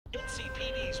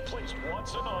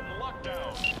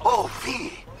Oh,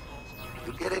 V!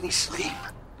 You get any sleep?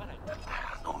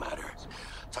 No matter.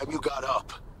 Time you got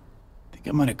up. Think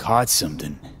I might have caught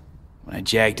something when I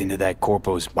jacked into that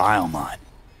Corpo's biomod.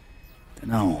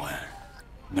 Dunno,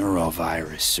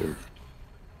 neurovirus or...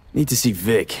 Need to see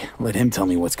Vic. Let him tell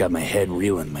me what's got my head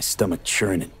reeling, my stomach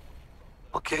churning.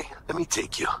 Okay, let me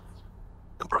take you.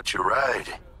 I brought you a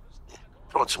ride.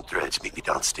 Throw on some threads, meet me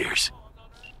downstairs.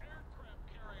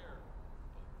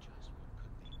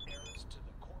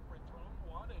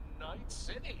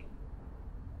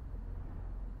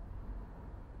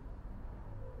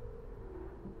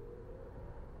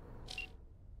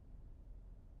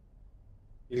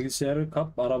 Bilgisayarı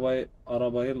kap,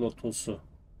 arabayı lotosu.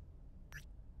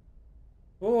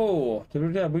 Oo,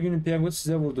 tebrikler, bugünün piyangosu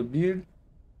size vurdu. Bir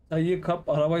sayıyı kap,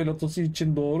 arabayı lotosu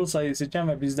için doğru sayıyı seçen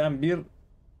ve bizden bir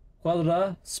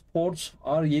Quadra Sport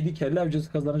R7 kelle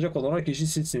ücreti kazanacak olan kişi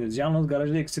sizsiniz. Yalnız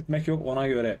garajda eksiltmek yok, ona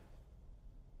göre.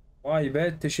 Vay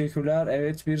be, teşekkürler.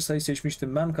 Evet, bir sayı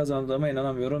seçmiştim ben. Kazandığıma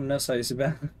inanamıyorum. Ne sayısı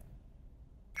ben?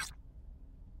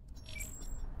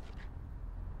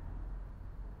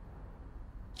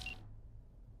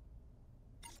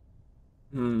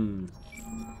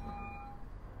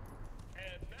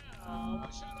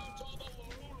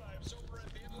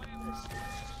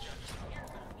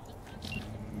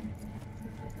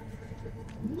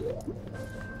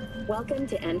 Welcome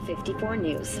to N54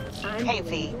 News. Hey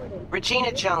V,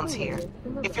 Regina Jones here.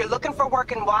 If you're looking for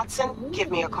work in Watson,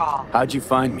 give me a call. How'd you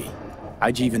find me?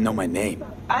 How'd you even know my name?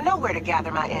 I know where to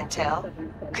gather my intel.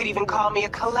 Could even call me a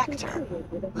collector.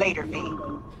 Later, V.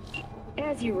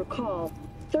 As you recall,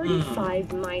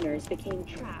 35 miners became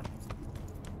trapped.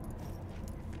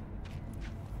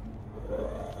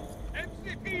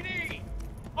 NCPD!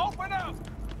 Open up!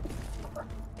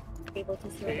 Able to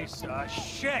Piece of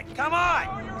shit! Come on!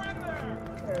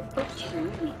 for 2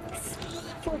 weeks.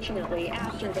 Fortunately,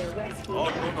 after their rescue,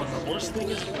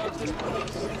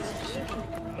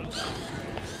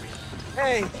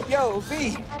 Hey, yo,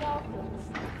 V.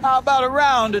 How about a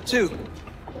round or two?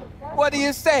 What do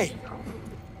you say?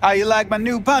 How you like my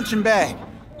new punching bag?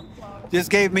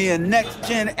 Just gave me a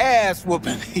next-gen ass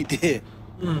whooping, he did.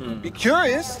 Be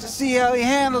curious to see how he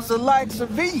handles the likes of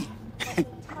V.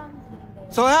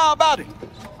 So how about it?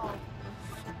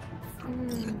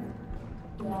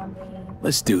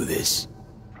 Let's do this.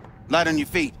 Light on your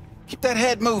feet. Keep that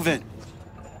head moving.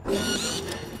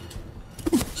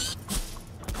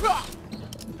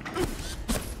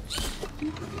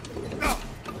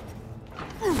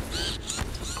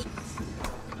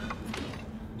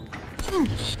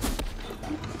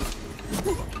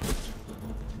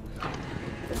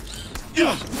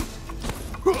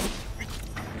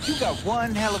 You got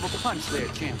one hell of a punch there,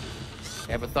 champ.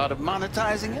 Ever thought of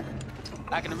monetizing it?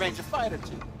 I can arrange a fight or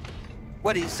two.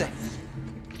 What do you say?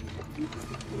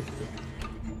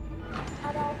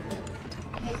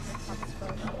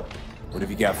 What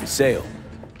have you got for sale?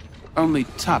 Only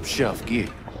top shelf gear.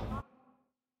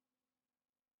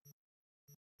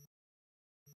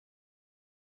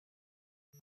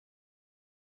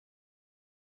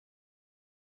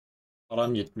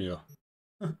 Param yetmiyor.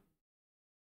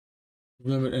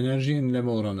 Enerji yenileme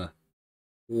oranı.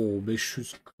 Oo,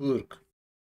 540.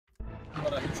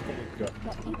 Bunlara hiç gerek yok.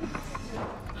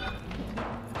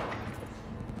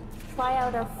 Try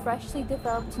out our freshly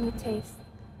developed new taste.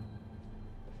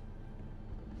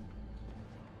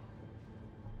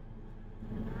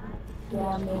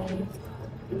 Yummy.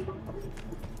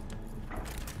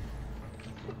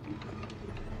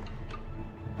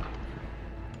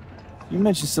 You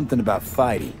mentioned something about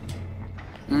fighting.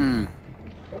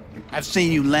 I've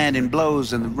seen you landing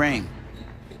blows in the ring.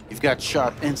 You've got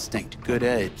sharp instinct, good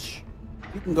edge.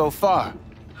 You can go far,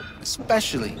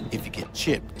 especially if you get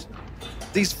chipped.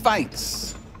 These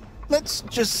fights, let's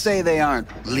just say they aren't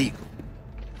legal,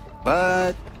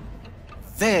 but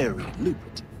very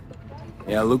lucrative.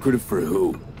 Yeah, lucrative for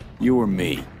who? You or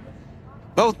me?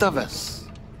 Both of us.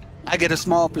 I get a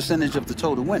small percentage of the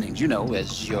total winnings, you know,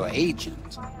 as your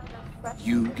agent.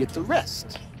 You get the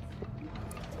rest.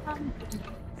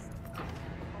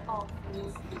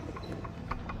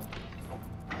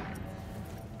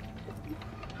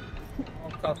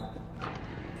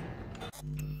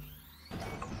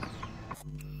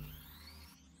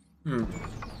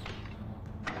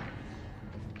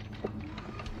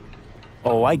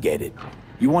 Oh, I get it.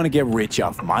 You want to get rich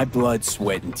off my blood,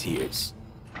 sweat, and tears.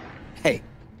 Hey,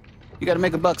 you gotta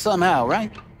make a buck somehow,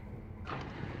 right?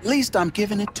 At least I'm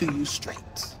giving it to you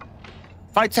straight.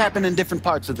 Fights happen in different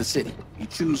parts of the city. You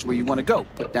choose where you want to go,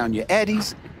 put down your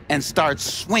eddies, and start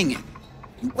swinging.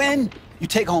 You win, you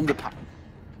take home the pot.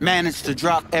 manage to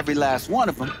drop every last one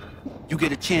of them, you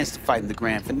get a chance to fight in the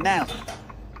grand finale.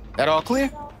 That all clear?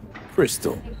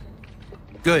 Crystal.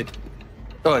 Good.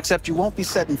 Oh, except you won't be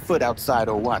setting foot outside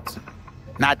of Watson.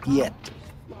 Not yet.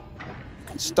 You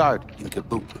can start in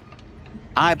Kabuki.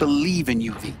 I believe in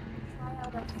you, V.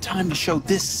 Time to show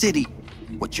this city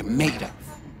what you're made of.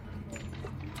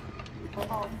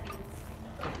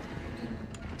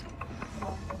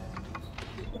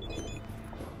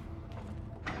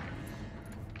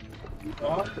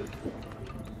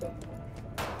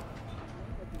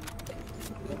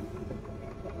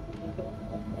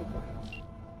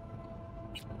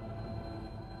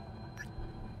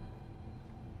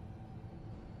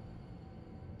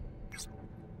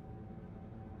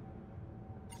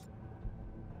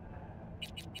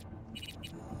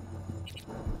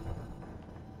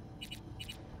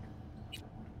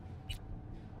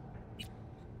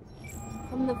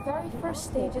 From the very first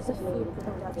stages of food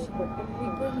production, we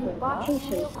bring you bottled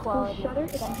real quality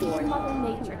that even Mother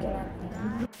Nature can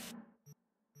envy.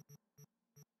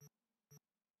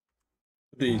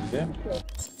 Değildi.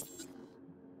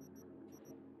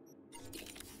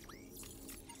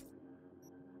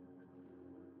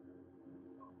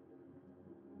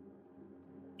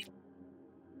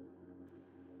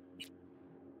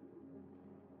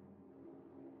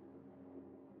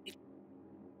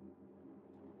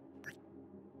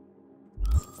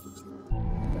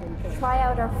 Try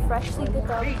out our freshly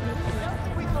developed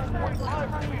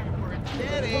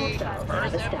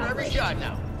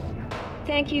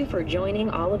Thank you for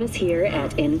joining all of us here at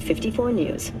N54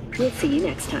 News. We'll see you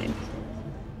next time.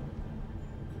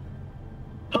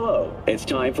 Hello, it's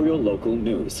time for your local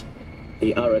news.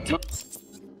 The Arata...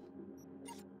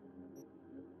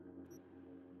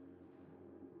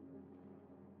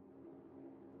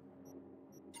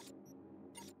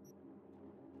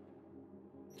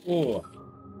 Oo.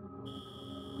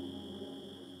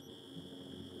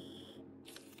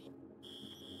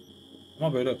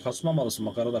 Ama böyle kasmamalısın.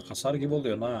 Makarada kasar gibi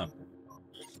oluyor ha.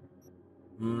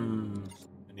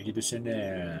 Beni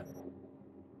gidesene.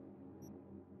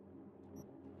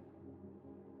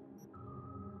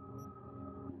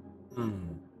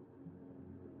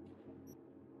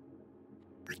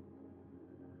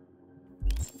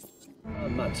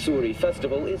 Matsuri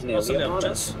Festival is Nasıl nearly upon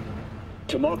yapacağız? us.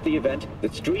 To mark the event, the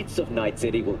streets of Night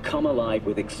City will come alive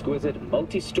with exquisite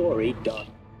multi-story dot.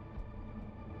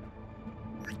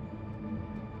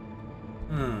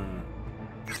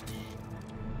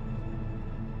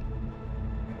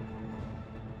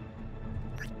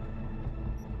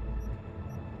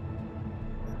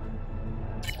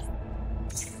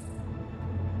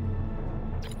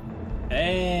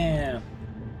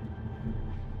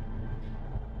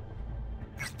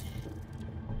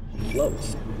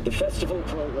 Close. The festival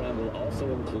program will also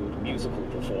include musical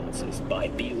performances by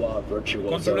biwa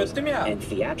virtuosos and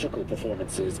theatrical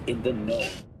performances in the know.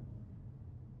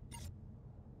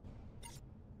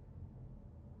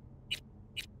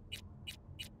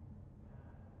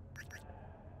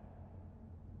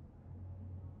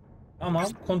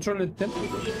 Tamam, kontrol ettim.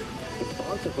 The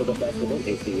sponsor for the festival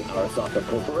is the Arasaka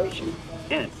Corporation,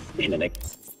 and in an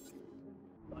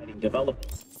exciting development.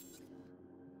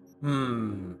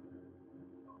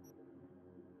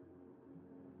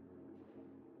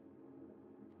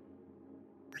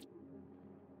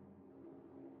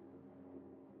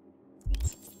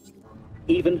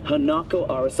 Even Hanako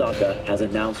Arasaka has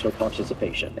announced her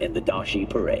participation in the Dashi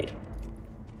Parade.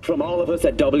 From all of us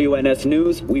at WNS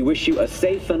News, we wish you a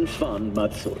safe and fun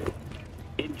Matsuri.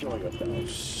 Enjoy yourself.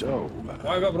 So,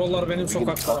 Vay be buralar benim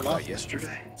sokaklarım ha.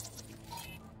 yesterday.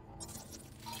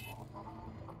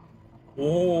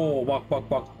 Oo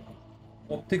bak.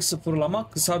 Optik sıfırlama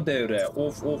kısa devre.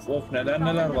 Of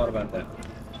neler var bende.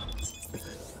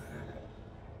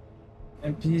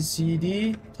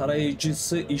 NPCD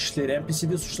tarayıcısı işleri.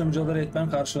 NPCD suçlamacaları etmen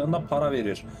karşılığında para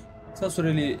verir. Kısa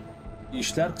süreli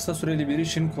işler, kısa süreli bir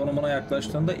işin konumuna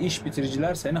yaklaştığında iş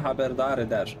bitiriciler seni haberdar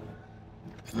eder.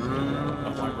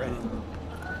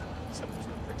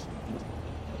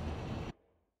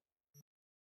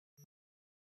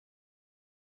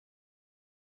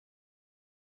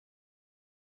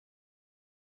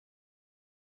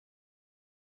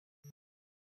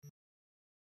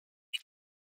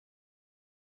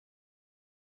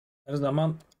 Her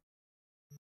zaman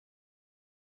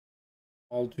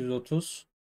 630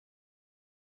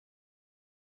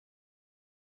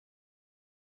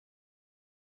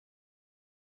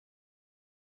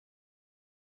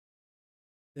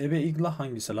 DB Igla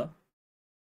hangisi la?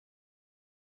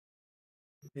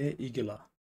 DB Igla.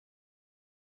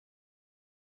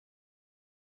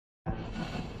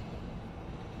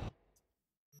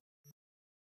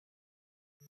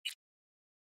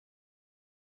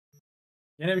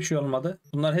 Yine bir şey olmadı.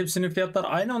 Bunlar hepsinin fiyatları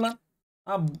aynı olan.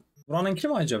 Ha, buranınki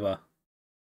mi acaba?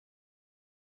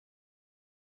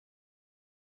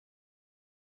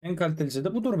 En kalitelisi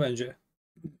de budur bence.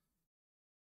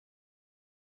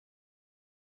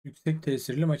 Yüksek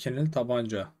tesirli makineli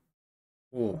tabanca.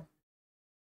 Oo.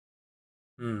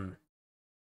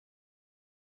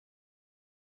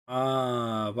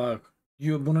 Aa bak.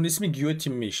 Bunun ismi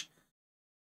Giyotin'miş.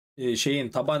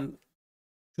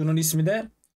 Şunun ismi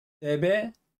de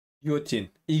DB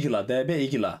Giyotin. Igla. DB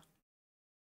Igla.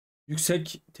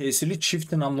 Yüksek tesirli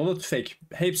çift namlulu tüfek.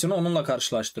 Hepsini onunla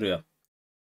karşılaştırıyor.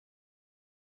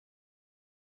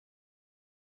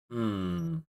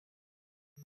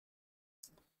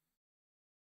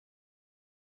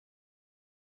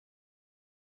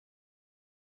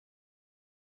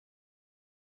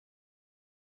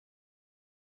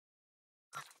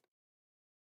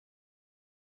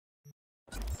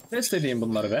 Test edeyim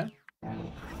bunları be.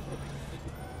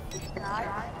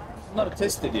 Bunları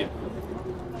test edeyim.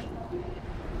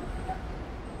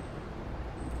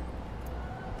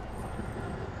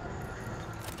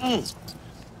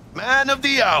 Man of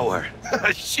the hour.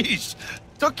 Sheesh.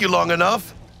 Took you long enough.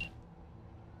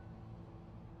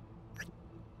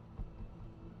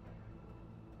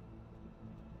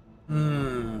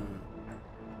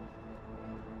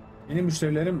 Benim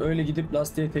müşterilerim öyle gidip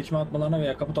lastiğe tekme atmalarına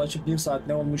veya kaputu açıp 1 saat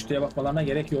ne olmuş diye bakmalarına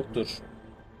gerek yoktur.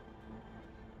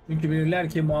 Çünkü bilirler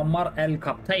ki Muammar el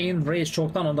Kaptan Reis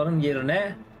çoktan onların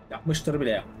yerine yapmıştır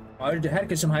bile. Ayrıca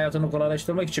herkesin hayatını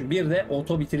kolaylaştırmak için bir de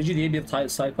oto bitirici diye bir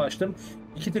sayfa açtım.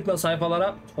 2 tıkla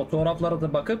sayfalara, fotoğraflara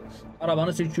da bakıp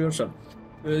arabanı seçiyorsun.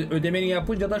 Ödemeni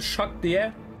yapınca da şak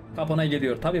diye kapına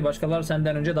geliyor. Tabi başkaları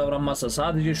senden önce davranmazsa.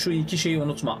 Sadece şu 2 şeyi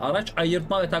unutma. Araç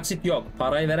ayırtma ve taksit yok.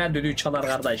 Parayı veren düdüğü çalar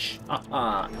kardeş.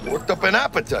 Worked up an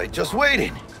appetite just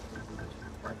waiting.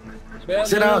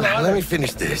 Sit down, let me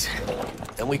finish this.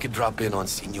 Then we can drop in on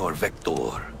Senor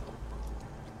Vector.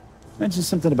 Mentioned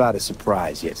something about a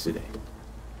surprise yesterday.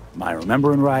 Am I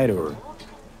remembering right, or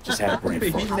just had a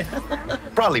brain fart?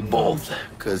 Probably both,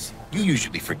 because you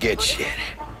usually forget shit.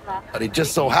 But it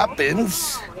just so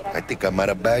happens, I think I might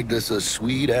have bagged us a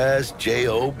sweet-ass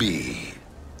J.O.B.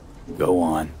 Go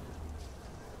on.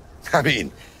 I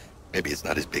mean, maybe it's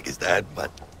not as big as that,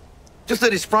 but just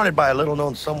that it's fronted by a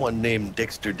little-known someone named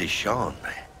Dexter Deshawn.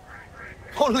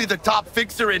 Only the top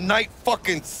fixer in Night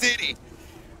fucking City.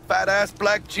 Fat-ass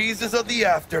black Jesus of the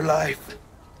afterlife.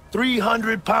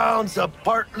 300 pounds of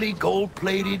partly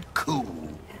gold-plated cool.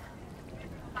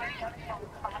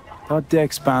 Thought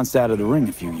Dex bounced out of the ring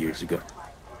a few years ago.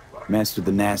 Messed with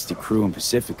the nasty crew in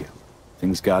Pacifica.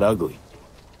 Things got ugly.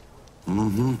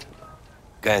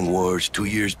 Gang wars 2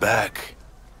 years back.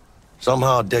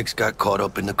 Somehow Dex got caught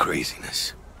up in the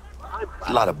craziness.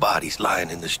 A lot of bodies lying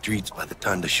in the streets by the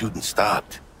time the shooting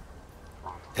stopped.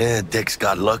 Yeah, Dex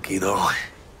got lucky though.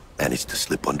 Managed to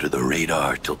slip under the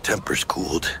radar till tempers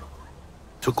cooled.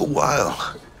 Took a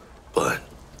while, but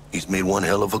he's made one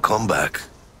hell of a comeback.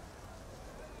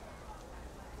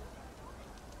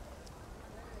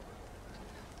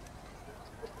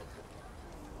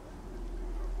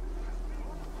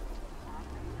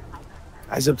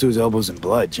 Guy's up to his elbows in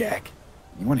blood, Jack.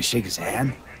 You want to shake his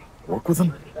hand? Work with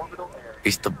him?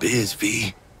 It's the biz,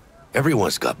 V.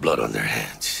 Everyone's got blood on their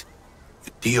hands.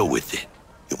 You deal with it.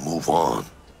 You move on.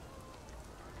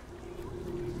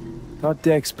 Thought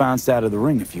Dex bounced out of the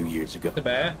ring a few years ago.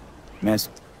 Messed.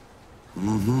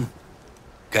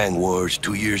 Gang wars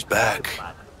 2 years back.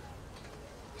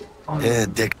 Yeah,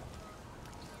 Dex.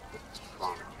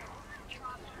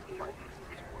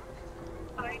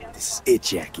 This is it,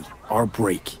 Jackie. Our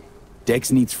break.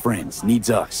 Dex needs friends,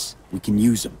 needs us. We can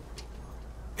use them.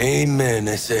 Amen,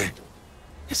 it's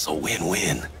a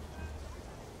win-win.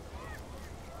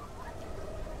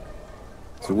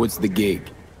 So what's the gig?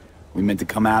 We meant to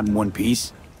come out in one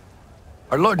piece?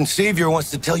 Our Lord and Savior wants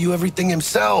to tell you everything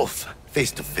himself,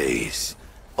 face to face.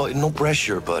 Oh, no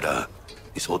pressure, but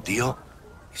this whole deal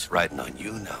is riding on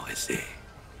you now,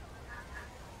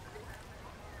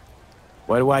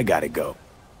 Why do I gotta go?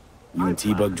 You and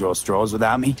T-Bug draw straws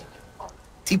without me?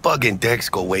 T-Bug and Dex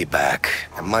go way back,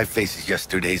 and my face is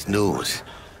yesterday's news.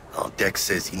 Oh, Dex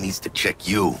says he needs to check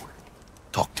you,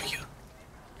 talk to you.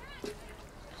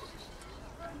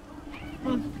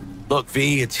 Look,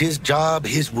 V, it's his job,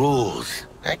 his rules.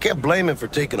 I can't blame him for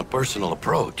taking a personal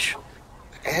approach.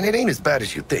 And it ain't as bad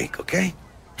as you think, okay?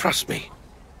 Trust me.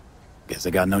 Guess I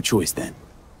got no choice then.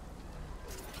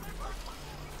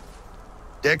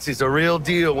 Dex is a real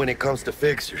deal when it comes to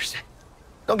fixers.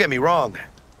 Don't get me wrong.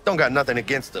 Don't got nothing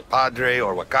against the Padre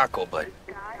or Wakako, but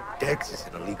Dex is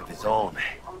in a league of his own. You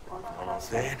know what I'm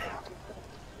saying?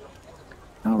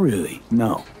 Oh, really?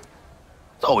 No.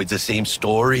 It's always the same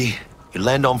story. You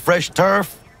land on fresh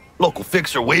turf, local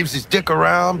fixer waves his dick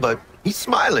around, but he's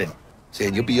smiling,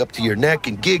 saying you'll be up to your neck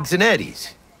in gigs and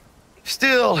eddies.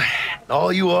 Still,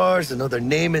 all you are is another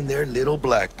name in their little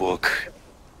black book.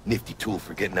 Nifty tool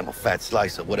for getting them a fat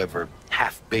slice of whatever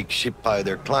half-baked shit pie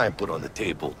their client put on the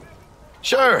table.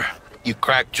 Sure, you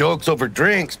crack jokes over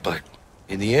drinks, but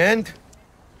in the end,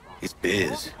 it's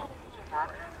biz.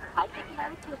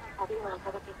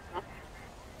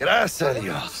 Gracias a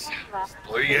Dios.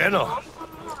 Estoy lleno.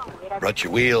 Brought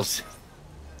your wheels.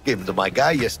 Gave them to my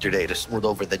guy yesterday to smooth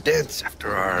over the dents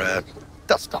after our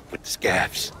dust-up with the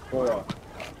scabs.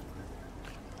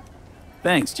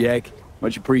 Thanks, Jack.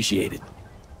 Much appreciated.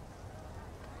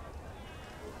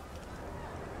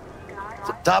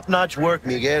 Some top-notch work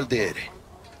Miguel did.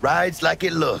 Rides like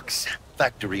it looks.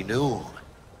 Factory new.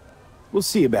 We'll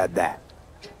see about that.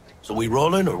 So we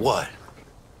rolling or what?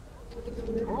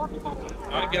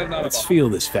 Let's feel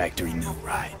this factory new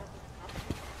ride.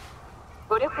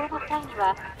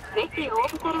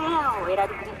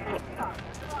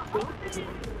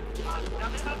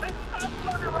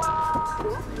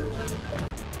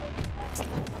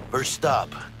 First stop.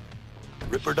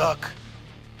 Ripper Duck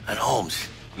and Holmes.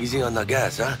 Easy on the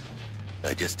gas, huh?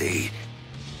 I just ate.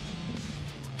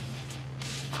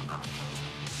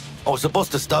 I was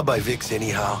supposed to stop by Vic's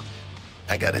anyhow.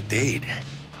 I got a date.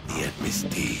 Me and Miss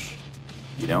D.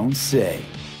 You don't say.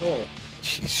 Oh.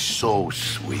 She's so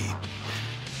sweet.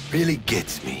 Really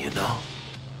gets me, you know?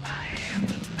 I am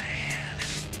the man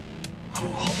who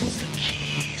holds the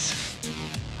keys.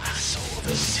 I sow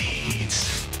the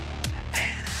seeds.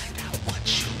 And I got what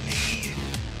you need.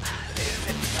 I live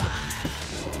in fire.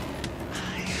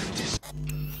 I am this.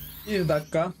 Bir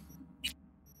dakika.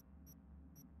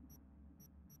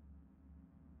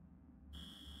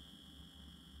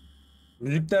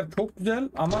 Müzikler çok güzel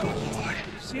ama...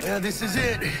 Yeah, this is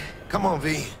it. Come on,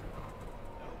 V.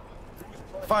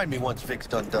 Find me once Vic's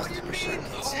done dusting her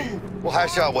shirtless. We'll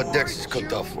hash out what Dex has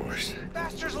cooked up for us.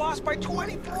 Bastards lost by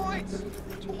 20 points.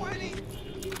 20.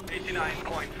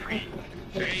 89.3.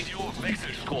 Radio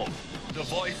Wechselstrom. The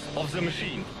voice of the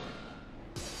machine.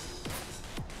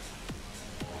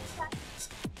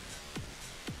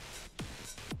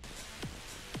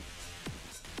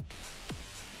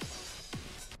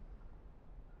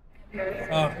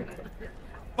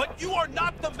 But you are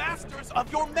not the masters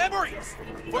of your memories.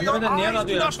 For Anlamadım, your niye eyes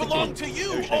do radyo not açtı ki? belong to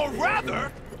you, or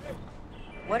rather,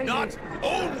 What are not you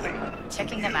only.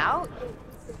 checking them out?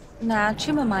 Nah,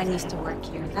 Chuma mine used to work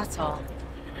here, that's all.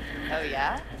 Oh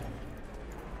yeah?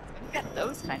 You got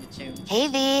those kind of tunes. Hey,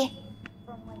 V.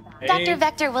 Dr.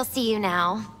 Vector will see you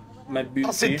now. Ben büyük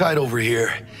I'll sit tight over here.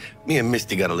 Me and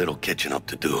Misty got a little catching up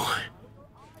to do.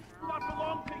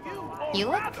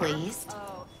 You look pleased.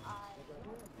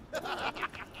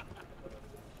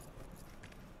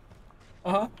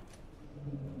 Aha.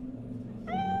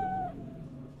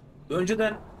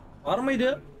 Önceden var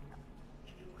mıydı?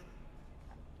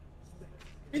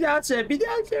 Bir daha sev, bir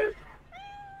daha sev.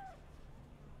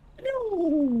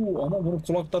 Ama bunun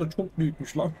kulakları çok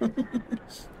büyükmüş lan.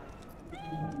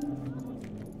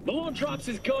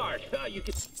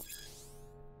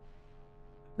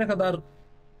 Ne kadar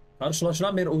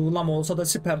karşılaşılan bir uygulama olsa da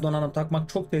siper donanım takmak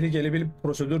çok tehlikeli bir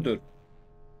prosedürdür.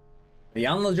 Ve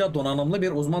yalnızca donanımlı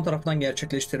bir uzman tarafından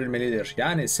gerçekleştirilmelidir.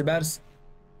 Yani siber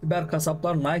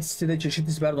kasaplar Night City'de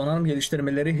çeşitli siber donanım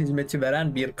geliştirmeleri hizmeti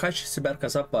veren birkaç siber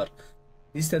kasap var.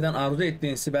 Listeden arzu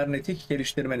ettiğin sibernetik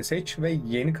geliştirmeni seç ve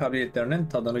yeni kabiliyetlerinin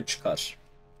tadını çıkar.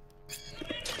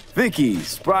 Vicky,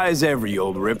 spry as ever, you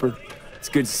old ripper. It's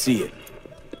good to see you.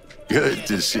 Good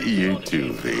to see you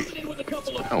too, V.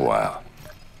 Oh, wow.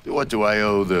 What do I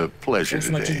owe the pleasure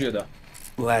today?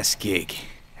 Last gig.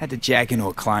 Had to jack into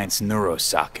a client's neuro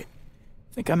socket.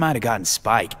 Think I might have gotten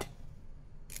spiked.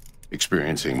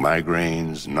 Experiencing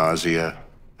migraines, nausea,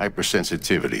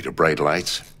 hypersensitivity to bright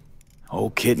lights?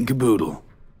 Whole kit and caboodle.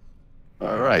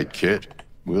 All right, kid.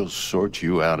 We'll sort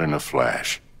you out in a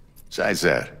flash. Besides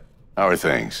that, how are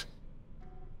things?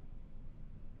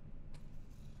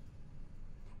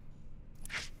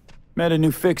 Met a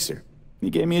new fixer. He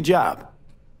gave me a job.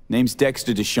 Name's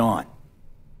Dexter Deshawn.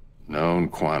 Known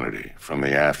quantity from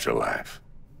the afterlife.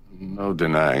 No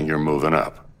denying you're moving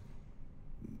up.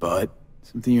 But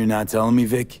something you're not telling me,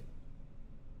 Vic?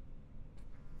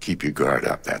 Keep your guard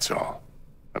up, that's all.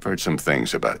 I've heard some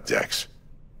things about Dex.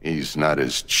 He's not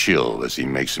as chill as he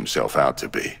makes himself out to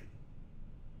be.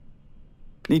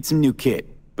 Need some new kit,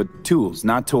 but tools,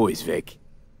 not toys, Vic.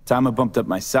 Time I bumped up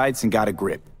my sights and got a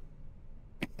grip.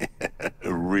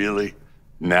 Really?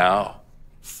 Now?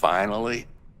 Finally?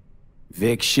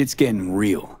 Vic, shit's getting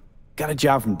real. Got a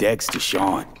job from Dex to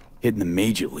Sean, hitting the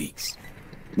major leagues.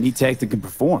 Need tech that can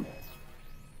perform.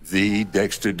 The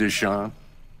Dexter Deshawn?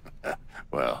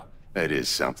 Well, that is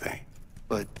something.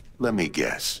 But let me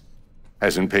guess.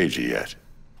 Hasn't paid you yet.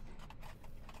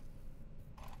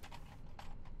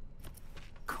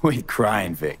 Quit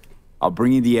crying, Vic. I'll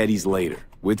bring you the eddies later,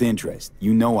 with interest.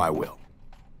 You know I will.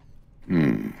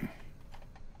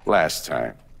 Last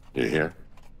time. You hear?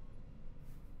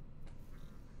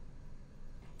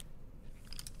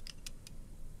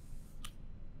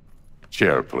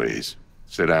 Chair, please.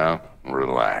 Sit down and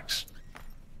relax.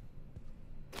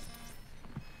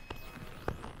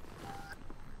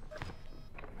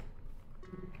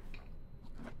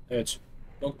 Evet.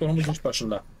 Doktorumuz iş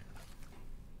başında.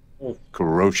 Of.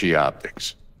 Kuroshi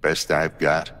Optics. Best I've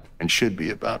got, and should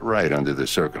be about right under the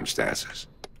circumstances.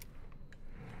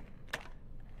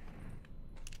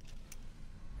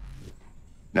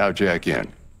 Now jack in.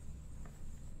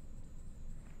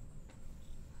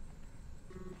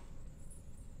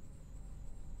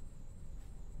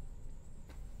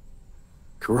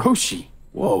 Kuroshi?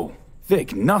 Whoa.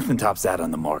 Vic, nothing tops that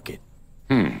on the market.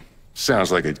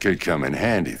 Sounds like it could come in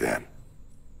handy then.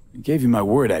 I gave you my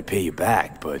word I'd pay you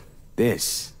back, but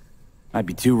this might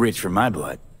be too rich for my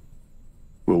blood.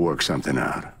 We'll work something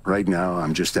out. Right now,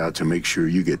 I'm just out to make sure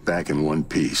you get back in one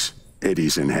piece.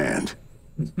 Eddie's in hand.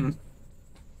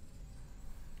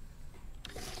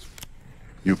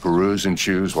 You peruse and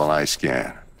choose while I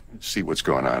scan. See what's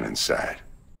going on inside.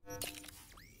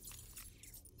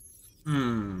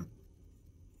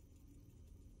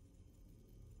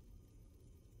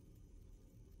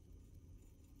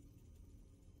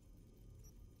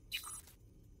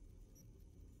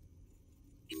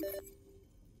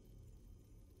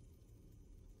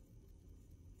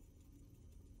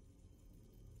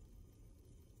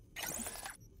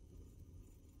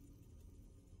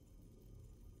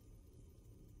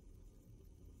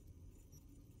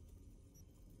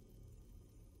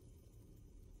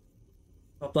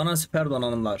 Toplanan siber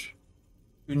donanımlar.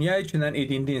 Dünya içinden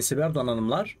edindiğin siber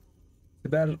donanımlar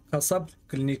siber kasap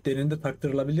kliniklerinde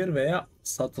taktırılabilir veya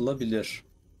satılabilir.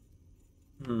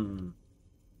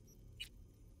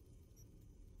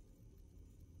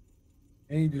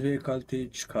 En düzey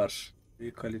kaliteyi çıkar.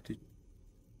 Düzey kalite.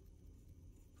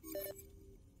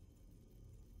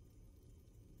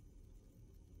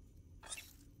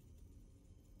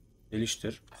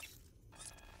 Geliştir.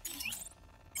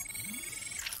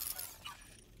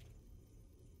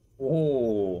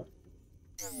 Oo.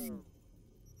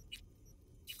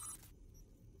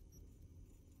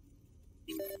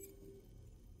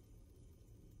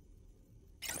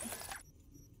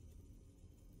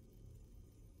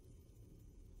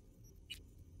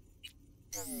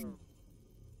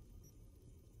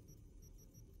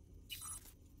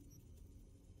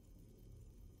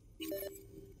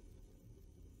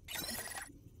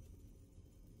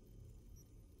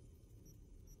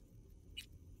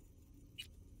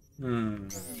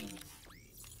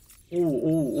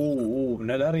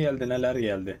 Neler geldi, neler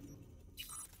geldi.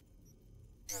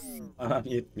 Anam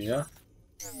yetmiyor.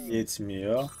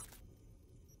 Yetmiyor.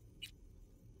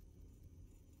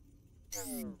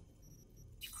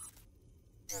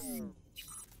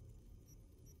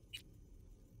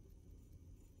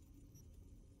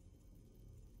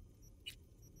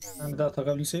 Ben bir daha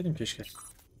takabilseydim keşke.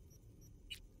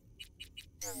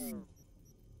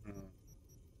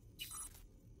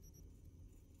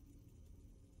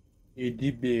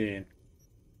 $7.000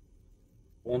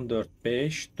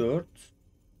 14.5 4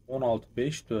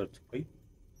 16.5 4. Ay.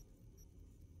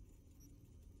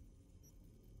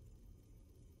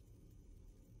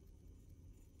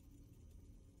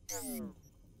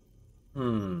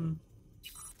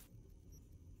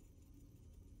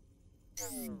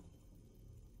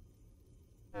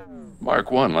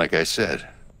 Mark 1, like I said.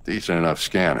 Decent enough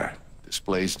scanner.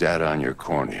 Displays data on your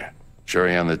cornea.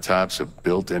 Cherry on the top's a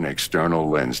built-in external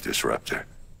lens disruptor.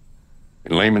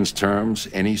 In layman's terms,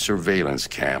 any surveillance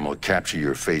cam will capture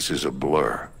your face as a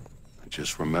blur.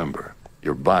 Just remember,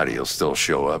 your body will still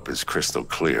show up as crystal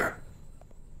clear.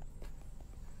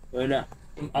 Öyle.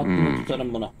 Aklımda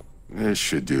tutarım bunu. This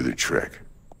should do the trick.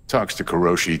 Talks to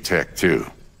Kuroshi Tech, too.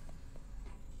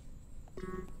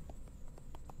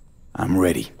 I'm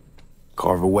ready.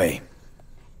 Carve away.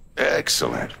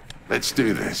 Excellent. Let's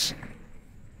do this.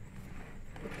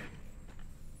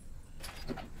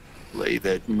 Lay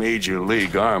that major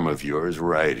league arm of yours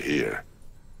right here.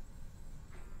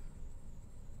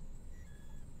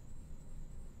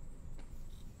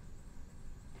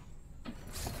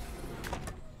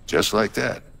 Just like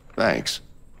that. Thanks.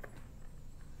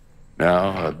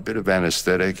 Now, a bit of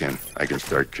anesthetic and I can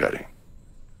start cutting.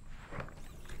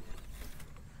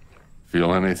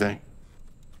 Feel anything?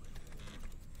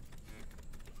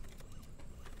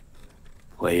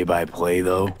 Play by play,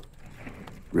 though?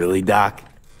 Really, Doc?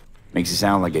 Makes you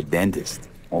sound like a dentist.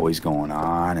 Always going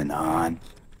on and on.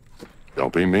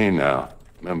 Don't be mean now.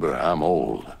 Remember, I'm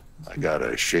old. I got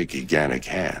a shaky Gannic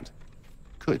hand.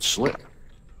 Could slip.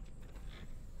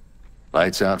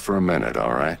 Lights out for a minute,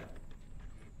 all right?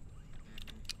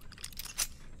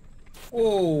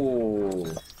 Oo.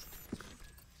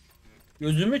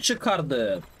 Gözümü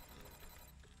çıkardı.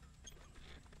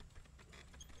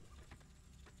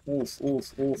 Of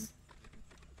of of.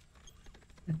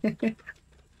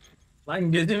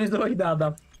 Lan gözümüz oydu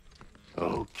adam.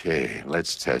 Okay,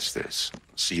 let's test this.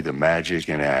 See the magic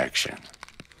in action.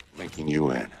 Linking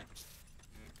you in.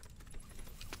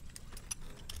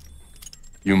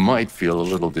 You might feel a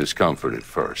little discomfort at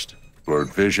first.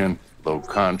 Blurred vision, low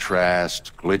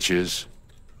contrast, glitches.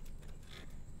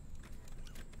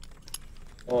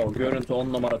 Oh, görüntü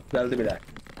 10 numara düzeldi bile.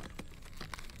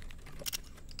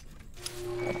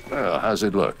 Well, how's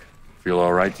it look? Feel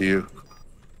all right to you?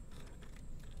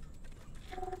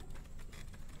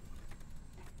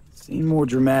 Seen more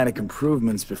dramatic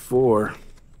improvements before.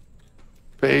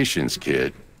 Patience,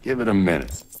 kid. Give it a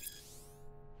minute.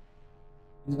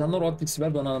 İnsanlar optik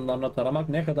siber donanımlarına taramak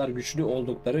ne kadar güçlü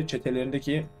oldukları,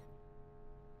 çetelerindeki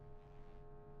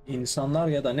insanlar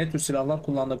ya da ne tür silahlar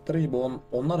kullandıkları gibi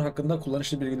onlar hakkında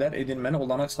kullanışlı bilgiler edinmene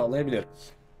olanak sağlayabilir.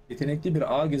 Yetenekli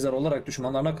bir ağ gezer olarak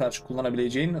düşmanlarına karşı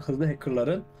kullanabileceğin hızlı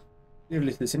hackerların bir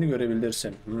listesini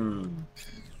görebilirsin.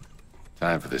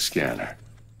 Time for the scanner.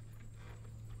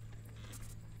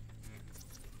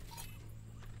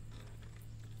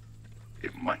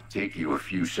 It might take you a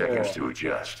few seconds to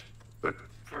adjust, but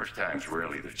first time's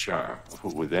rarely the charm.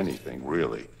 With anything,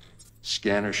 really.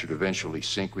 Scanner should eventually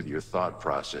sync with your thought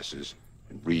processes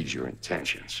and read your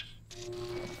intentions.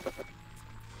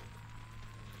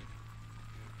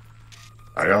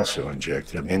 I also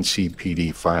injected an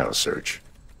NCPD file search.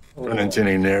 Run into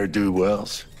any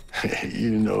ne'er-do-wells?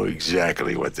 You know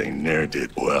exactly what they ne'er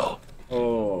did well.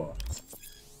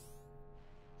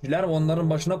 Kişiler onların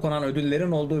başına konan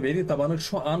ödüllerin olduğu veri tabanı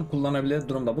şu an kullanabilir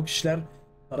durumda. Bu kişiler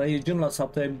tarayıcınla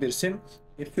saptayabilirsin.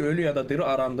 Bir ölü ya da diri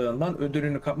arandığından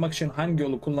ödülünü kapmak için hangi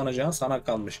yolu kullanacağın sana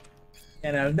kalmış.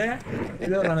 Genelde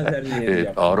oranı tercih ediyor.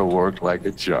 It ought to work like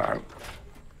a charm.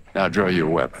 Now draw your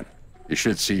weapon. You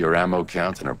should see your ammo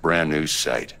count in a brand new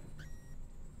sight.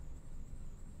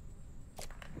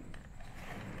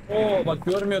 Oo, bak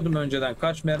görmüyordum önceden.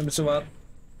 Kaç mermisi var?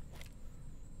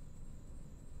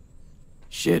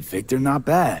 Shit, Victor, not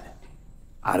bad.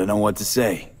 I don't know what to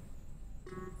say.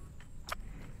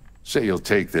 Say you'll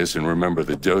take this and remember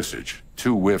the dosage.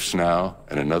 2 whiffs now,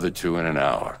 and another 2 in an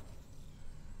hour.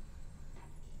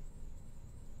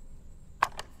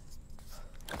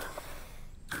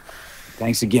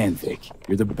 Thanks again, Vic.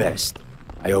 You're the best.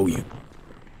 I owe you.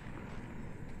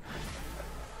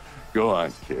 Go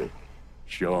on, kid.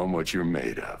 Show them what you're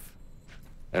made of.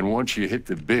 And once you hit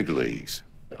the big leagues,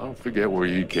 don't forget where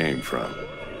you came from.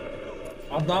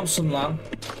 Adamsın lan.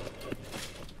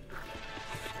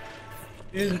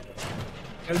 Biz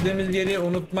geldiğimiz yeri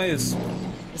unutmayız.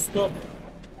 Stop.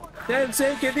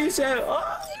 Sen kediysen.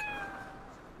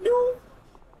 No.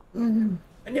 Annem.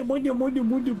 Annem.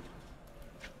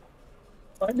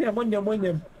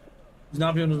 Siz ne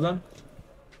yapıyorsunuz lan?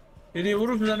 Kediye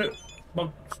vurursun hani. Bak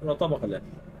surata bak hele.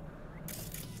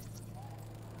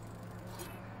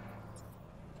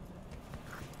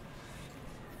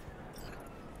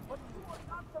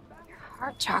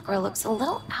 Heart chakra looks a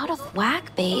little out of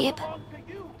whack, babe.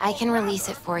 I can release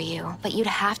it for you, but you'd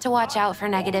have to watch out for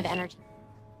negative energy.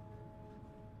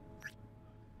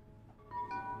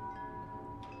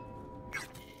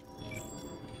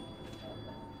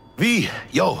 V,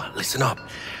 yo, listen up.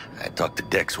 I talked to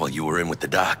Dex while you were in with the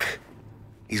doc.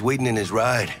 He's waiting in his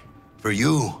ride. For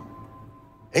you.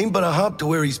 Ain't but a hop to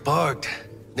where he's parked.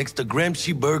 Next to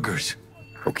Gramsci Burgers.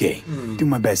 Okay, do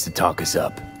my best to talk us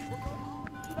up.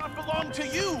 Belong to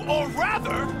you, or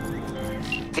rather...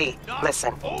 V,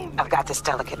 listen. I've got this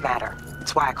delicate matter.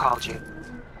 That's why I called you.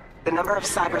 The number of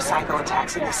cyber-psycho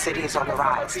attacks in the city is on the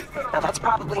rise. Now, that's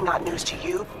probably not news to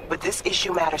you, but this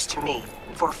issue matters to me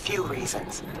for a few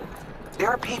reasons. There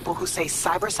are people who say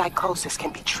cyberpsychosis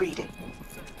can be treated.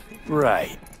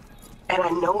 Right. And I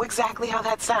know exactly how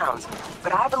that sounds,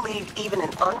 but I believe even an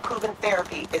unproven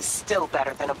therapy is still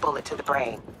better than a bullet to the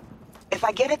brain. If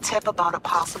I get a tip about a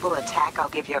possible attack, I'll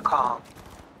give you a call.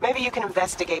 Maybe you can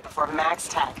investigate before Max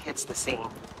Tack hits the scene.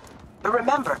 But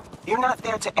remember, you're not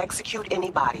there to execute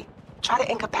anybody. Try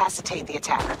to incapacitate the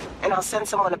attacker, and I'll send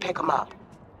someone to pick him up.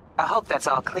 I hope that's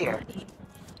all clear.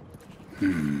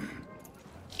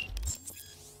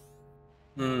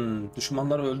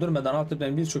 Düşmanları öldürmeden alt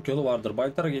etmenin birçok yolu vardır.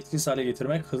 Bayıltarak etkisiz hale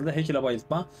getirmek, hızlı hack ile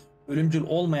bayıltma, ölümcül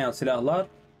olmayan silahlar,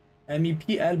 MEP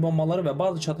el bombaları ve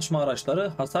bazı çatışma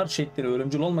araçları, hasar şeklini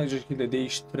ölümcül olmayacak şekilde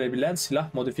değiştirebilen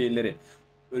silah modifiyeleri.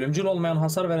 Ölümcül olmayan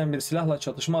hasar veren bir silahla,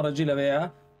 çatışma aracıyla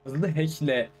veya hızlı hack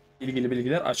ile ilgili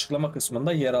bilgiler açıklama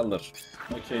kısmında yer alır.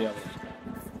 Okey yavrum.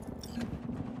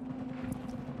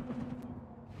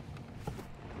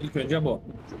 İlk önce bu.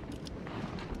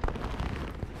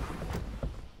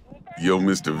 Yo,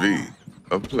 Mr. V,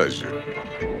 a pleasure.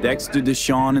 Dexter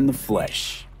Deshawn in the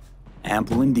flesh.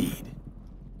 Ample indeed.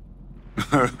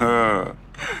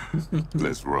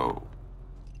 Let's roll.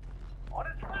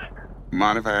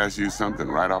 Mind if I ask you something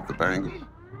right off the bangle?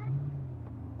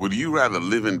 Would you rather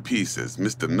live in peace as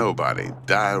Mr. Nobody,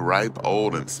 die ripe,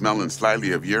 old, and smelling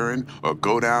slightly of urine, or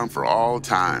go down for all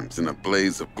times in a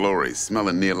blaze of glory,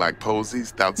 smelling near like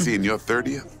posies, without seeing your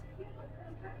 30th?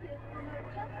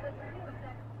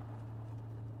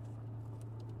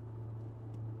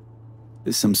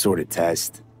 This some sort of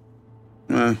test?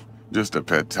 Just a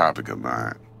pet topic of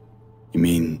mine. You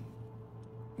mean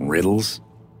riddles?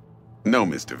 No,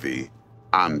 Mr. V.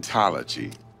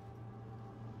 Ontology.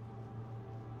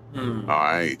 All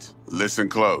right, listen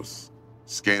close.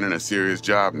 Scanning a serious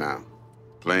job now.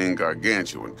 Playing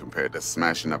gargantuan compared to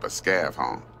smashing up a scav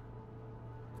home.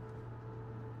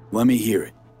 Let me hear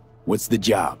it. What's the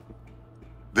job?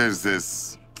 There's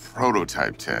this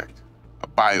prototype tech. A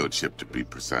biochip, to be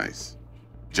precise.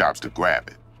 Job's to grab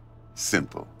it.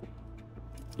 Simple.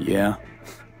 Yeah?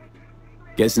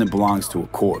 Guessing it belongs to a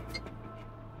corp.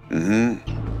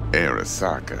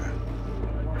 Arasaka.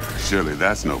 Surely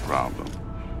that's no problem.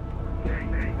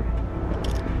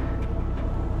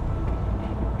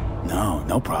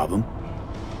 No problem.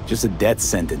 Just a death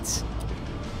sentence.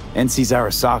 NC's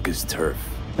Arasaka's turf.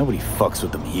 Nobody fucks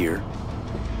with them here.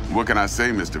 What can I say,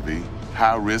 Mr. V?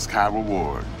 High risk, high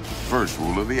reward. First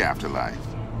rule of the afterlife.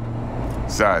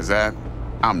 Besides that,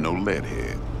 I'm no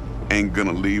leadhead. Ain't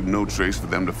gonna leave no trace for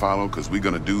them to follow, cause we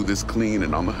gonna do this clean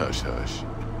and on the hush-hush.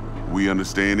 We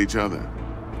understand each other.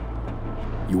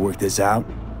 You work this out?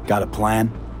 Got a plan?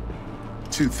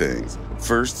 Two things.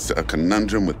 First, a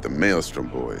conundrum with the Maelstrom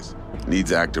boys.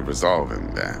 Needs active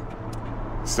resolving that.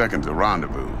 Second, a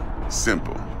rendezvous.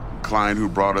 Simple. Client who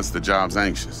brought us the job's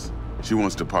anxious. She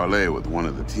wants to parlay with one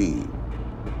of the team.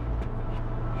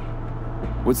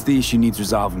 What's the issue needs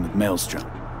resolving with Maelstrom?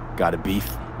 Got a beef?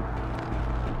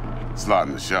 Slot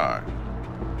in the shard.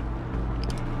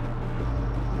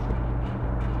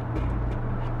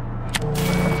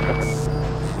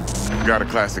 Got a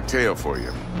classic tale for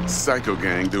you. Psycho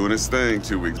gang doing his thing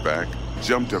 2 weeks back.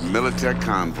 Jumped a Militech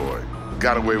convoy.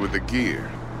 Got away with the gear.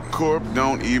 Corp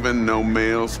don't even know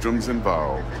Maelstrom's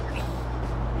involved.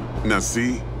 Now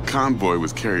see, convoy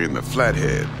was carrying the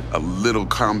Flathead, a little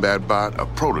combat bot, a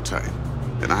prototype.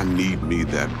 And I need me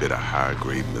that bit of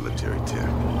high-grade military tech.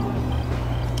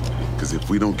 Cause if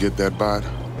we don't get that bot,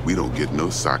 we don't get no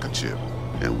soccer chip.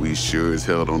 And we sure as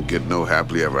hell don't get no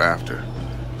happily ever after.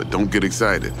 But don't get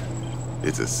excited.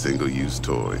 It's a single-use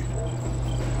toy.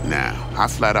 Now, I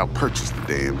flat out purchased the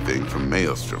damn thing from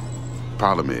Maelstrom.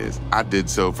 Problem is, I did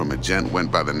so from a gent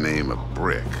went by the name of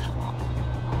Brick.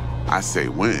 I say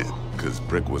when, cause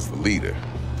Brick was the leader.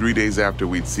 3 days after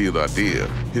we'd sealed our deal,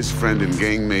 his friend and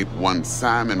gangmate, one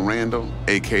Simon Randall,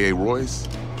 aka Royce,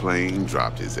 plain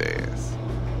dropped his ass.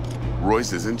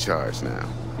 Royce is in charge now,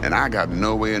 and I got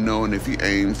no way of knowing if he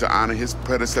aims to honor his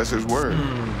predecessor's word.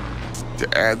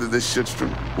 To add to this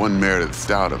shitstorm, one Meredith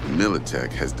Stout of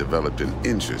Militech has developed an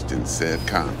interest in said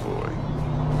convoy.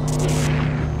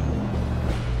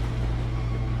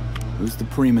 Who's the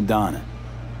prima donna?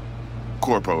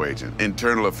 Corpo agent,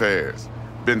 internal affairs.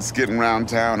 Been skidding around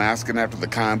town asking after the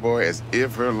convoy as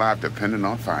if her life depended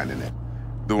on finding it.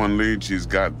 The one lead she's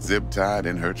got zip-tied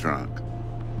in her trunk.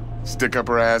 Stick up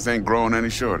her ass ain't growing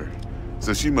any shorter,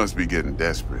 so she must be getting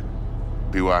desperate.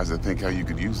 Be wise to think how you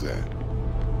could use that.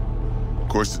 Of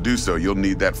course, to do so, you'll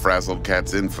need that frazzled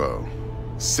cat's info.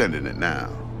 Sending it now.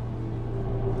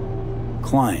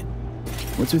 Client.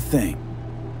 What's her thing?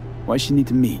 Why she need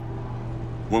to meet?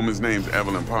 Woman's name's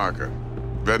Evelyn Parker.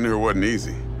 Vetting her wasn't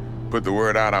easy. Put the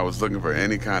word out I was looking for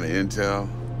any kind of intel.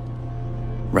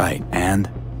 Right, and?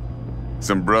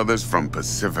 Some brothers from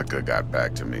Pacifica got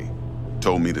back to me.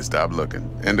 Told me to stop looking.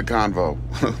 End the convo.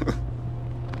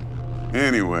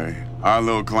 Anyway, our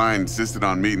little client insisted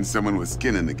on meeting someone with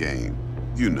skin in the game.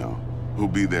 You know, who'll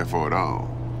be there for it all.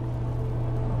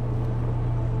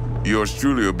 Yours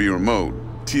truly will be remote.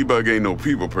 T-Bug ain't no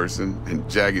people person, and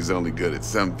Jaggy's only good at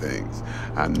some things.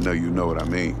 I know you know what I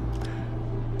mean.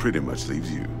 Pretty much leaves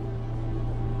you.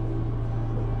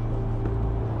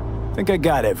 Think I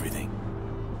got everything.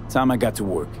 Time I got to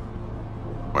work.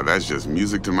 Well, that's just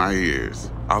music to my ears.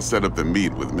 I'll set up the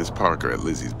meet with Miss Parker at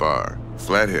Lizzie's bar.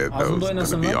 Flathead, though,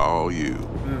 is gonna be all you.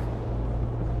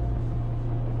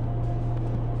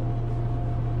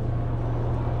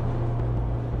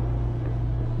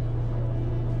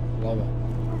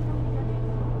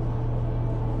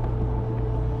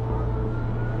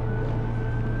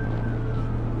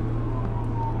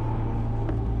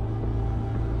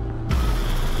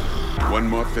 One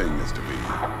more thing, Mr. B.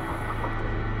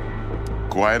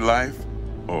 Quiet life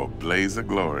or blaze of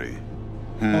glory?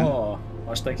 Oh,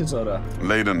 baştaki soru.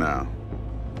 Later now.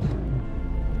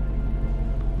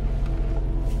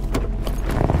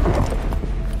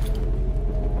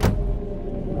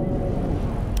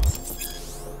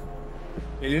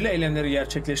 Belirli eylemleri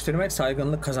gerçekleştirmek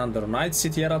saygınlık kazandırır. Night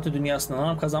City yeraltı dünyasından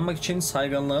anlam kazanmak için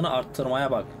saygınlığını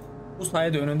arttırmaya bak. Bu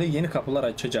sayede önünde yeni kapılar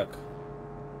açacaktır.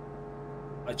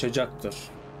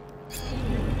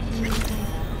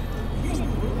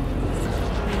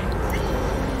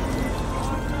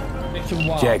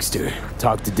 Jackster,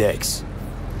 talk to Dex.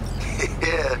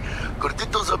 Yeah,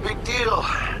 Gordito's a big deal.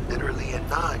 Literally and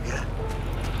not, yeah.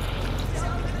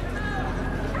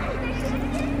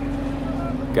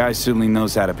 Guy certainly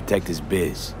knows how to protect his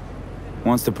biz.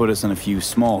 Wants to put us on a few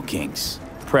small kinks.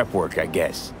 Prep work, I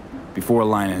guess. Before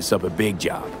lining us up a big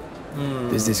job.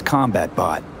 There's this combat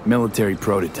bot, military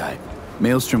prototype.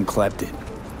 Maelstrom clept it.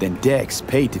 Then Dex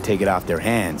paid to take it off their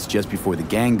hands just before the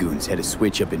Gangoons had a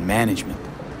switch up in management.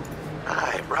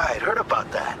 Right, heard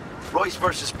about that. Royce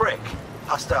versus Brick.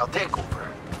 Hostile takeover.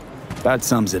 That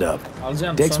sums it up.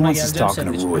 Dex wants us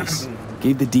talking to Royce.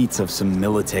 Gave the deets of some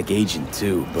Militech agent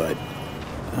too, but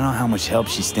I don't know how much help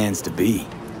she stands to be.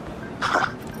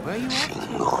 Where are you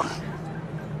at?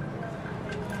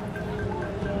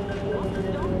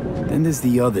 Then there's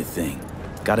the other thing.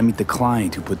 Gotta meet the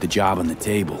client who put the job on the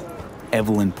table.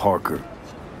 Evelyn Parker.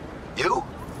 You?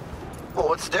 Well,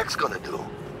 what's Dex gonna do?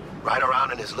 Ride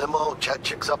around in his limo, chat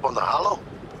chicks up on the hollow?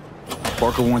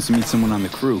 Parker wants to meet someone on the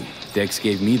crew. Dex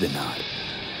gave me the nod.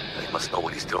 He must know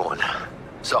what he's doing.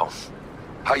 So,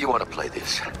 how you want to play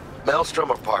this?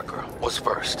 Maelstrom or Parker? What's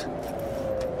first?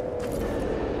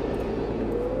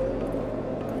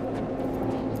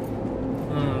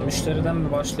 Müşteriden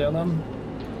mi başlayalım?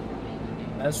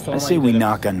 I say we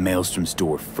knock on Maelstrom's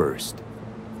door first.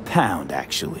 Pound,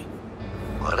 actually.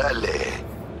 Orale.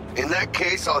 In that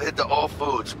case, I'll hit the all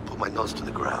foods, put my nose to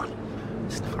the ground,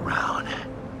 sniff around.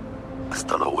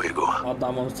 Hasta luego.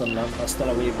 Adamımsın lan, hasta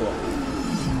luego.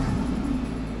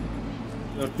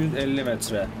 450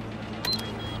 metre.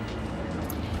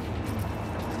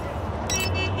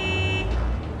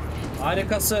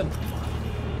 Harikasın.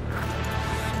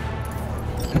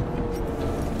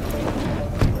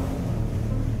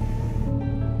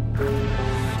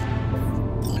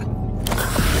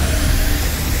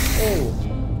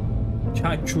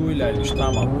 Q-'lermiş,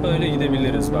 tamam. Böyle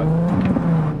gidebiliriz bak.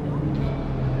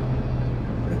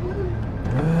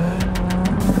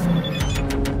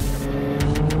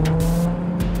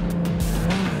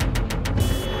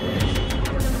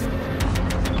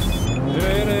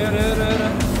 Yürü.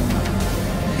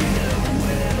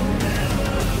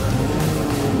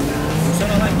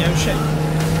 Sen olan gevşek.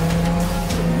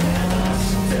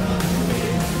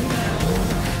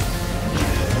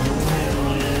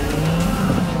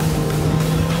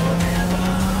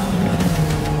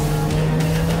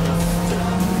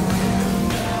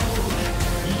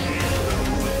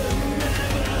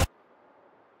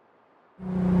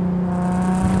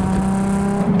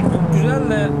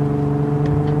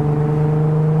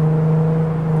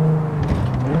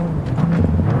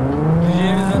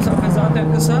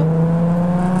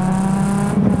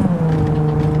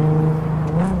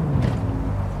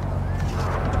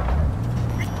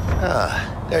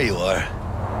 There you are.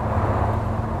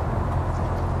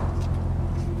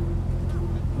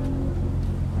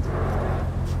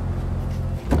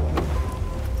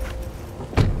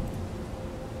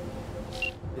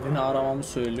 Birini aramamı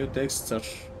söylüyor. Dexter.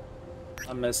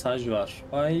 Mesaj var.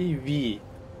 Bay V.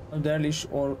 Değerli iş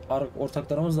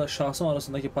ortaklarımızla şahsım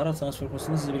arasındaki para transfer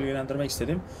konusunda sizi bilgilendirmek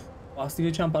istedim. Bahsi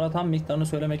geçen para tam miktarını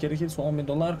söylemek gerekirse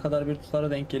 $10.000 kadar bir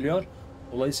tutara denk geliyor.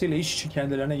 Dolayısıyla iş için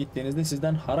kendilerine gittiğinizde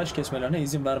sizden haraç kesmelerine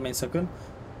izin vermeyin sakın.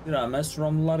 Zira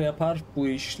Maelstromlular yapar bu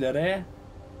işlere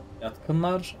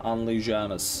yatkınlar,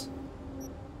 anlayacağınız.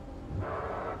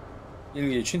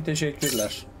 İlgi için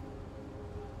teşekkürler.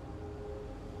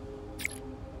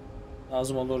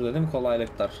 Lazım olur dedim,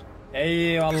 kolaylıklar.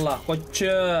 Eyvallah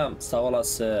koçum, sağ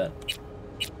olasın.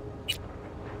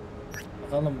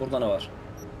 Bakalım burada ne var?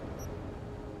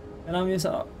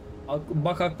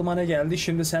 Bak aklıma ne geldi.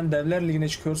 Şimdi sen Devler Ligi'ne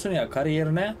çıkıyorsun ya,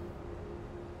 kariyerine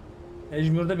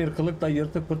Ejmür'de bir kılıkla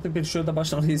yırtık pırtık bir şurada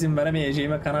başlamana izin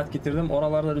veremeyeceğime kanaat getirdim.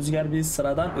 Oralarda rüzgar biz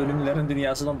sıradan ölümlerin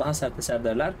dünyasından daha sert eser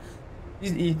derler.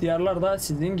 Biz ihtiyarlar da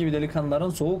sizin gibi delikanlıların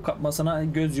soğuk kapmasına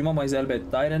göz yumamayız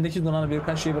elbet. Dairendeki donanı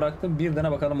birkaç şey bıraktım. Bir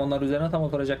dene bakalım onlar üzerine tam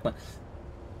oturacak mı?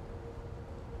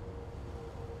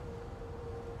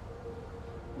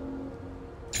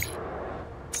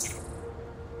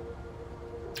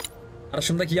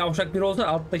 Karşımdaki yavşak biri olsa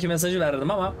alttaki mesajı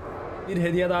verirdim ama bir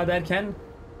hediye daha derken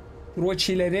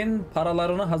Twitch'lerin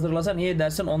paralarını hazırlasan iyi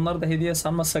dersin. Onları da hediye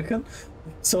sanma sakın.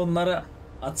 Onları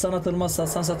atsan atılmaz,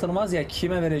 satsan satılmaz ya,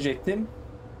 kime verecektim?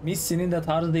 Missy'nin de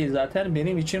tarzı değil zaten.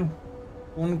 Benim için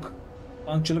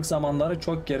punkçılık zamanları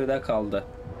çok geride kaldı.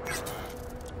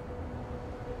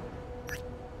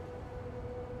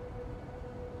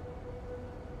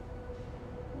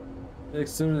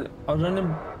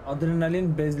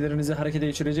 Adrenalin bezlerinizi harekete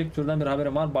geçirecek türden bir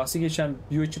haberim var. Bahsi geçen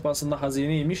Büyük aslında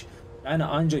hazineymiş. Yani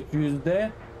ancak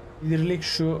 %1'lik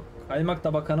şu kaymak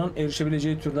tabakanın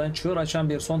erişebileceği türden çığır açan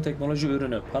bir son teknoloji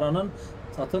ürünü. Paranın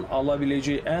satın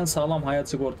alabileceği en sağlam hayat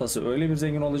sigortası. Öyle bir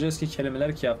zengin olacağız ki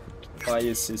kelimeler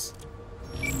kifayetsiz.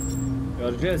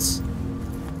 Göreceğiz.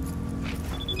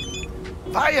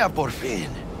 Vaya por fin.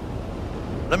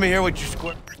 Let me hear what you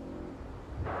scored.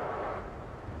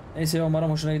 Neyse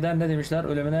umarım hoşuna gider. Ne demişler?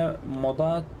 Ölümüne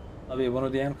moda. Tabii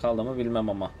bunu diyen kaldı mı bilmem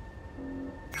ama.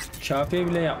 Kafiye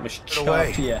bile yapmış.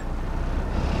 Kafiye.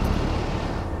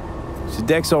 So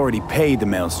Dex already paid the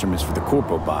maelstromers for the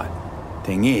corpo bot.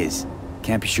 Thing is,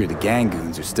 can't be sure the gang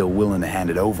goons are still willing to hand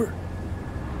it over.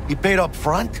 He paid up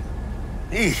front?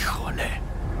 Híjole.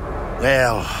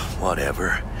 Well,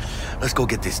 whatever. Let's go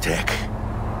get this tech.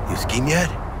 You scheme yet?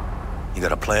 You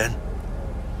got a plan?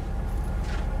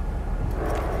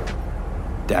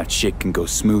 Doubt shit can go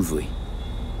smoothly.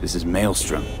 This is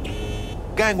Maelstrom.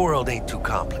 Gang world ain't too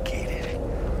complicated.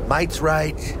 Might's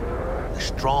right. The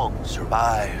strong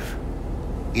survive.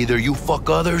 Either you fuck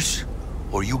others,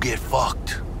 or you get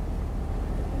fucked.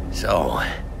 So,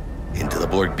 into the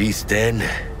Borg Beast Den.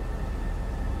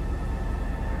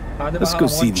 Let's go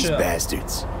see these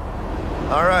bastards.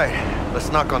 All right,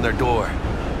 let's knock on their door.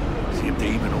 See if they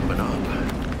even open up.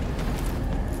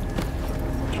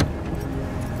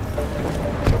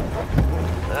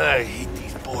 I hate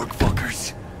these Borg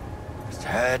fuckers. Just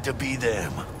had to be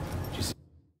them.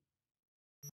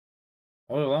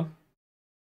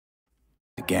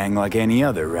 A gang like any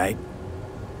other, right?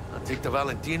 I'll take the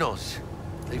Valentinos.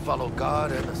 They follow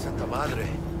God and the Santa Madre.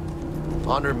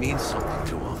 Honor means something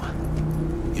to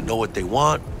them. You know what they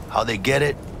want, how they get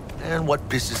it, and what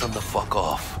pisses them the fuck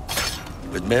off.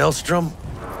 With Maelstrom,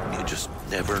 you just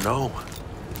never know.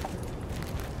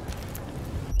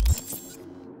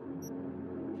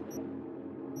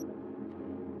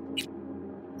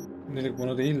 Şimdilik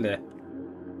bunu değil de.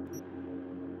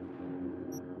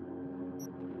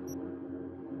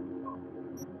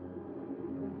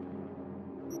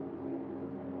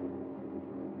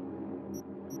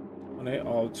 Bu ne?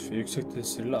 Av tüfeği. Yüksek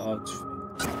tesirli av tüfeği.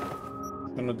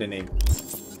 Şunu deneyim.